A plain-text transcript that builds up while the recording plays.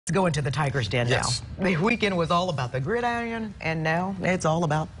Going to the Tigers Den Yes. now. The weekend was all about the gridiron, and now it's all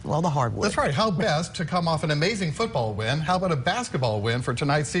about, well, the hardwood. That's right. How best to come off an amazing football win? How about a basketball win for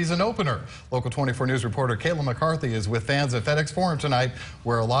tonight's season opener? Local 24 News reporter Caitlin McCarthy is with fans at FedExForum tonight,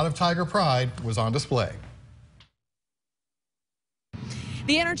 where a lot of Tiger pride was on display.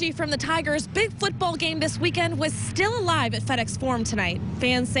 The energy from the Tigers' big football game this weekend was still alive at FedExForum tonight.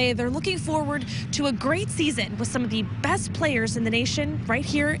 Fans say they're looking forward to a great season with some of the best players in the nation right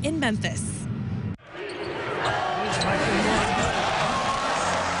here in Memphis.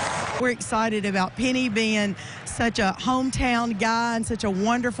 We're excited about Penny being such a hometown guy and such a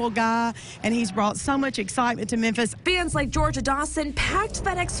wonderful guy, and he's brought so much excitement to Memphis. Fans like Georgia Dawson packed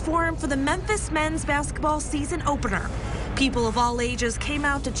FedExForum for the Memphis men's basketball season opener. People of all ages came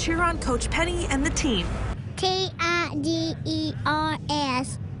out to cheer on Coach Penny and the team. Tigers.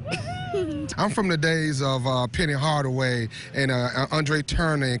 I'm from the days of Penny Hardaway and Andre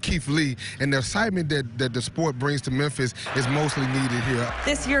Turner and Keith Lee, and the excitement that the sport brings to Memphis is mostly needed here.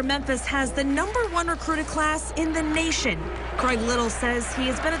 This year, Memphis has the #1 recruited class in the nation. Craig Little says he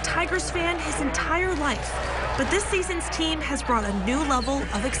has been a Tigers fan his entire life, but this season's team has brought a new level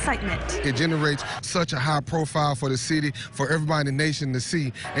of excitement. It generates such a high profile for the city, for everybody in the nation to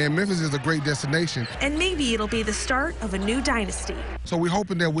see, and Memphis is a great destination. And maybe it'll be the start of a new dynasty. So we're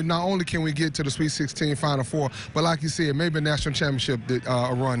hoping that we not only can we get to the Sweet 16 Final Four, but like you said, maybe a national championship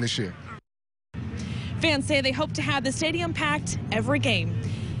run this year. Fans say they hope to have the stadium packed every game.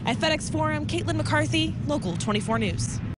 At FedExForum, Caitlin McCarthy, Local 24 News.